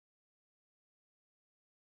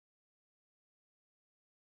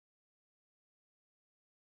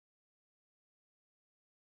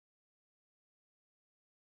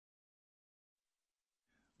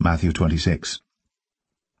Matthew 26.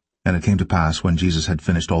 And it came to pass, when Jesus had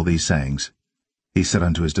finished all these sayings, he said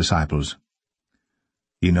unto his disciples,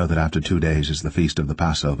 Ye know that after 2 days is the feast of the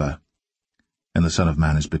Passover, and the Son of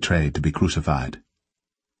Man is betrayed to be crucified.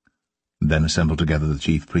 Then assembled together the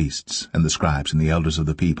chief priests, and the scribes, and the elders of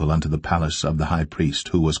the people unto the palace of the high priest,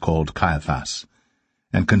 who was called Caiaphas,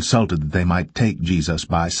 and consulted that they might take Jesus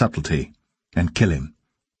by subtlety, and kill him.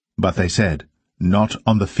 But they said, Not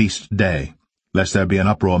on the feast day, lest there be an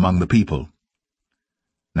uproar among the people.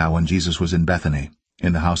 Now when Jesus was in Bethany,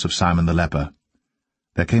 in the house of Simon the leper,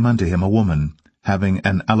 there came unto him a woman, having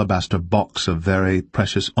an alabaster box of very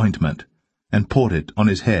precious ointment, and poured it on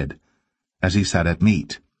his head, as he sat at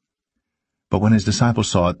meat. But when his disciples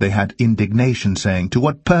saw it, they had indignation, saying, To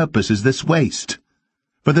what purpose is this waste?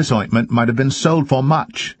 For this ointment might have been sold for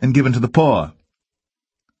much, and given to the poor.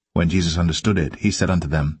 When Jesus understood it, he said unto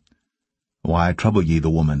them, Why trouble ye the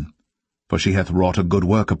woman? For she hath wrought a good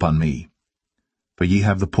work upon me. For ye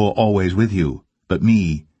have the poor always with you, but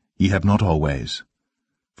me ye have not always.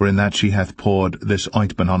 For in that she hath poured this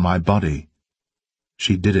ointment on my body,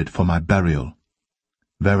 she did it for my burial.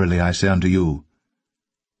 Verily I say unto you,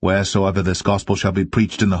 wheresoever this gospel shall be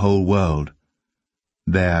preached in the whole world,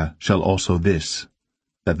 there shall also this,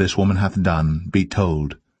 that this woman hath done, be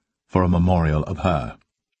told, for a memorial of her.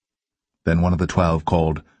 Then one of the 12,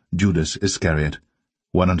 called Judas Iscariot,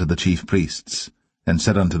 went unto the chief priests, and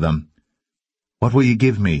said unto them, What will ye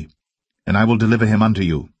give me? And I will deliver him unto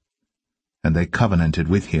you. And they covenanted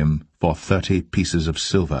with him for 30 pieces of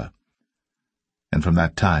silver. And from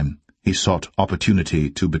that time he sought opportunity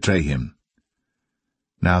to betray him.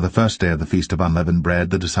 Now the first day of the feast of unleavened bread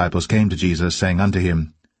the disciples came to Jesus, saying unto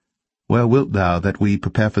him, Where wilt thou that we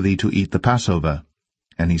prepare for thee to eat the Passover?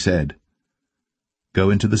 And he said, Go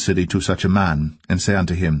into the city to such a man, and say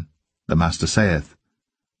unto him, The Master saith,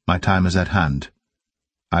 My time is at hand.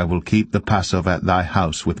 I will keep the Passover at thy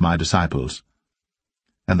house with my disciples.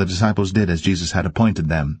 And the disciples did as Jesus had appointed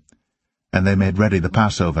them, and they made ready the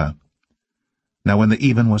Passover. Now when the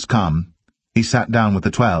even was come, he sat down with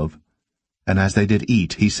the 12, and as they did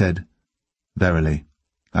eat, he said, Verily,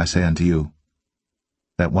 I say unto you,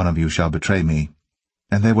 that one of you shall betray me.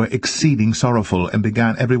 And they were exceeding sorrowful, and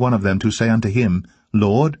began every one of them to say unto him,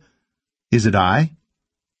 Lord, is it I?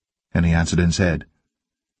 And he answered and said,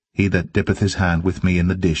 He that dippeth his hand with me in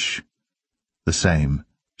the dish, the same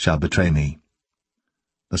shall betray me.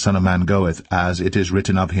 The Son of Man goeth, as it is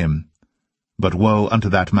written of him. But woe unto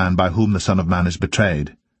that man by whom the Son of Man is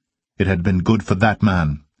betrayed! It had been good for that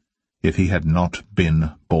man, if he had not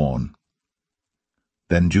been born.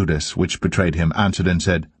 Then Judas, which betrayed him, answered and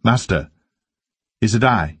said, Master, is it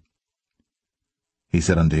I? He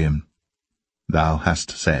said unto him, Thou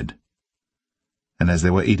hast said. And as they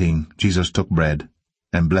were eating, Jesus took bread,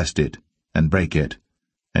 and blessed it, and brake it,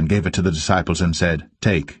 and gave it to the disciples, and said,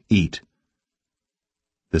 Take, eat.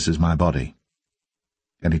 This is my body.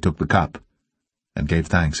 And he took the cup, and gave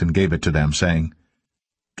thanks, and gave it to them, saying,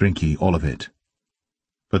 Drink ye all of it.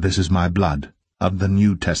 For this is my blood of the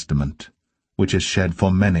New Testament, which is shed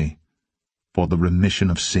for many, for the remission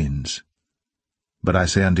of sins. But I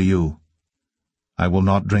say unto you, I will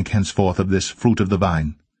not drink henceforth of this fruit of the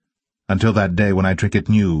vine, until that day when I drink it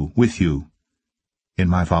new with you in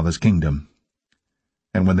my Father's kingdom.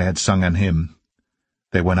 And when they had sung an hymn,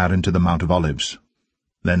 they went out into the Mount of Olives.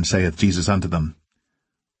 Then saith Jesus unto them,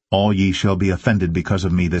 All ye shall be offended because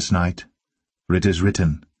of me this night, for it is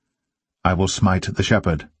written, I will smite the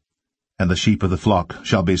shepherd, and the sheep of the flock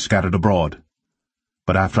shall be scattered abroad.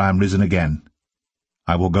 But after I am risen again,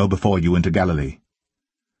 I will go before you into Galilee.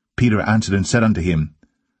 Peter answered and said unto him,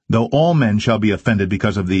 Though all men shall be offended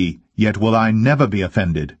because of thee, yet will I never be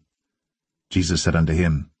offended. Jesus said unto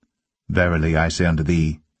him, Verily I say unto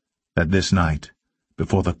thee, that this night,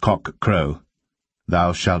 before the cock crow,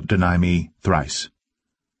 thou shalt deny me thrice.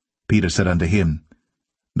 Peter said unto him,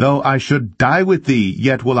 Though I should die with thee,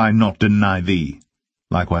 yet will I not deny thee.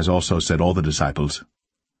 Likewise also said all the disciples.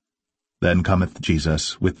 Then cometh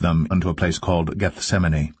Jesus with them unto a place called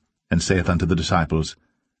Gethsemane, and saith unto the disciples,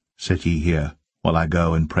 Sit ye here, while I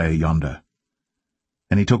go and pray yonder.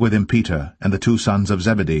 And he took with him Peter and the 2 sons of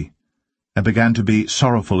Zebedee, and began to be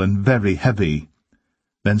sorrowful and very heavy.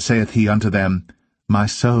 Then saith he unto them, My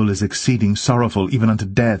soul is exceeding sorrowful, even unto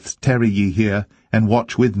death. Tarry ye here, and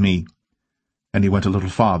watch with me. And he went a little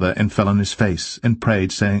farther, and fell on his face, and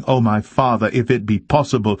prayed, saying, O my Father, if it be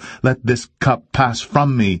possible, let this cup pass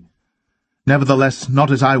from me. Nevertheless,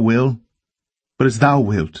 not as I will, but as thou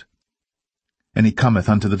wilt. And he cometh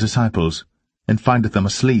unto the disciples, and findeth them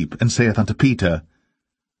asleep, and saith unto Peter,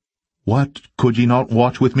 What, could ye not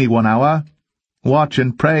watch with me 1 hour? Watch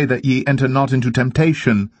and pray that ye enter not into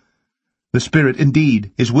temptation. The spirit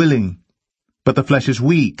indeed is willing, but the flesh is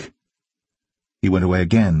weak. He went away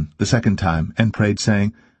again the second time, and prayed,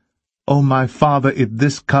 saying, O my Father, if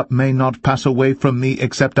this cup may not pass away from me,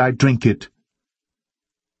 except I drink it,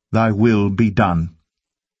 thy will be done.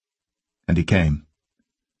 And he came,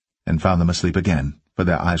 and found them asleep again, for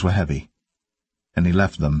their eyes were heavy. And he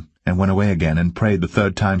left them, and went away again, and prayed the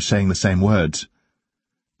third time, saying the same words.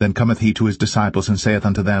 Then cometh he to his disciples, and saith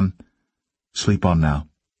unto them, Sleep on now,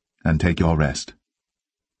 and take your rest.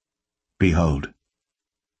 Behold,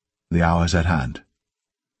 the hour is at hand,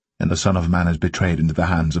 and the Son of Man is betrayed into the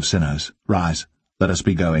hands of sinners. Rise, let us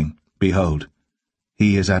be going. Behold,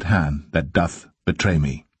 he is at hand that doth betray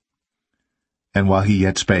me. And while he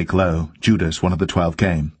yet spake, lo, Judas, one of the 12,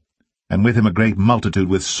 came, and with him a great multitude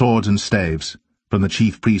with swords and staves, from the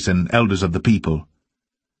chief priests and elders of the people.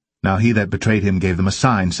 Now he that betrayed him gave them a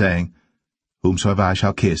sign, saying, Whomsoever I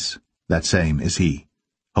shall kiss, that same is he.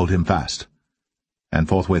 Hold him fast. And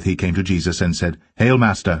forthwith he came to Jesus, and said, Hail,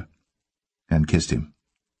 Master! And kissed him.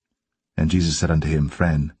 And Jesus said unto him,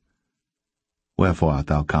 Friend, wherefore art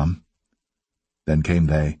thou come? Then came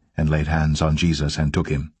they, and laid hands on Jesus, and took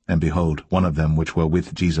him. And behold, one of them which were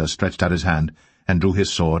with Jesus stretched out his hand, and drew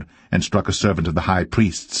his sword, and struck a servant of the high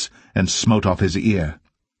priest's, and smote off his ear.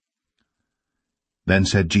 Then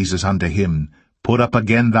said Jesus unto him, Put up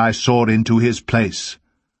again thy sword into his place,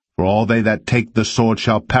 for all they that take the sword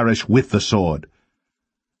shall perish with the sword.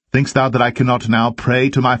 Think'st thou that I cannot now pray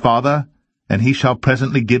to my Father, and he shall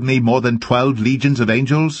presently give me more than 12 legions of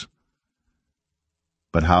angels?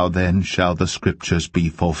 But how then shall the Scriptures be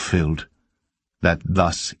fulfilled, that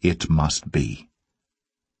thus it must be?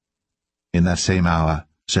 In that same hour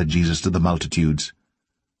said Jesus to the multitudes,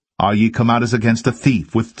 Are ye come out as against a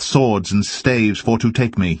thief, with swords and staves for to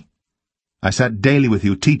take me? I sat daily with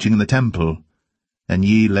you teaching in the temple, and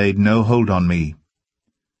ye laid no hold on me.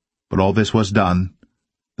 But all this was done,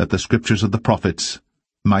 that the Scriptures of the prophets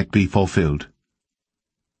might be fulfilled.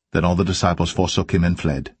 Then all the disciples forsook him and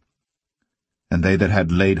fled. And they that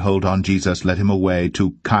had laid hold on Jesus led him away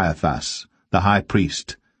to Caiaphas, the high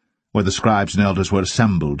priest, where the scribes and elders were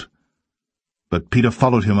assembled. But Peter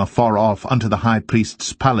followed him afar off unto the high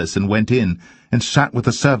priest's palace, and went in, and sat with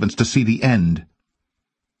the servants to see the end.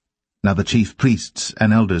 Now the chief priests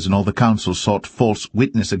and elders and all the council sought false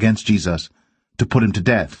witness against Jesus, to put him to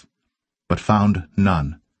death, but found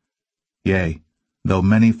none. Yea, though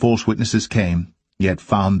many false witnesses came, yet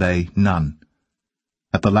found they none.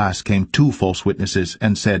 At the last came 2 false witnesses,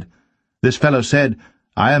 and said, This fellow said,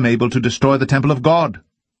 I am able to destroy the temple of God,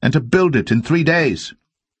 and to build it in 3 days.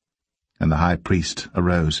 And the high priest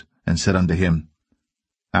arose, and said unto him,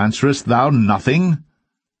 Answerest thou nothing?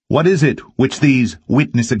 What is it which these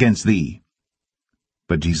witness against thee?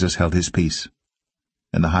 But Jesus held his peace.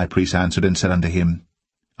 And the high priest answered and said unto him,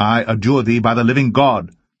 I adjure thee by the living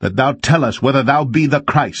God, that thou tell us whether thou be the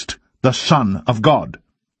Christ, the Son of God.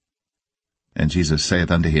 And Jesus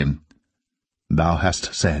saith unto him, Thou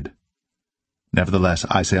hast said. Nevertheless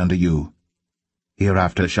I say unto you,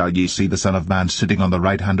 Hereafter shall ye see the Son of Man sitting on the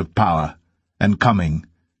right hand of power, and coming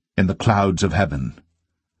in the clouds of heaven.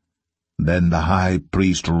 Then the high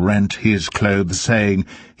priest rent his clothes, saying,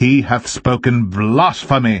 He hath spoken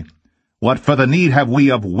blasphemy. What further need have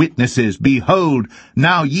we of witnesses? Behold,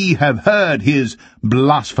 now ye have heard his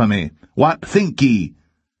blasphemy. What think ye?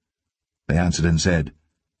 They answered and said,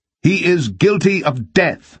 He is guilty of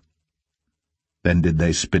death. Then did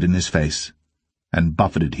they spit in his face, and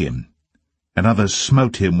buffeted him. And others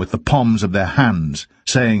smote him with the palms of their hands,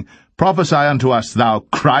 saying, Prophesy unto us, thou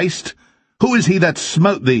Christ. Who is he that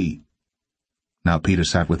smote thee? Now Peter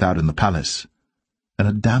sat without in the palace. And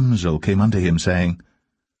a damsel came unto him, saying,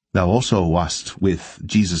 Thou also wast with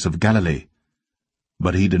Jesus of Galilee.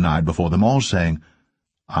 But he denied before them all, saying,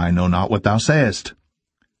 I know not what thou sayest.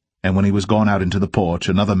 And when he was gone out into the porch,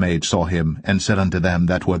 another maid saw him, and said unto them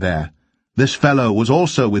that were there, This fellow was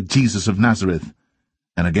also with Jesus of Nazareth.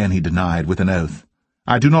 And again he denied with an oath,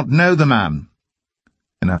 I do not know the man.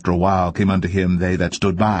 And after a while came unto him they that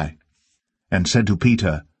stood by, and said to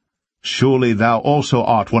Peter, Surely thou also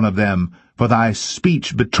art one of them, for thy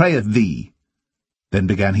speech betrayeth thee. Then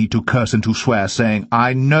began he to curse and to swear, saying,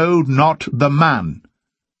 I know not the man.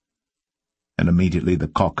 And immediately the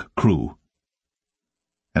cock crew.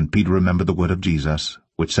 And Peter remembered the word of Jesus,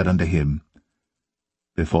 which said unto him,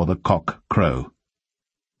 Before the cock crow,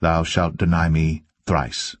 thou shalt deny me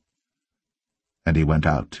thrice. And he went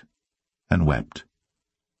out, and wept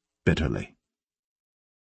bitterly.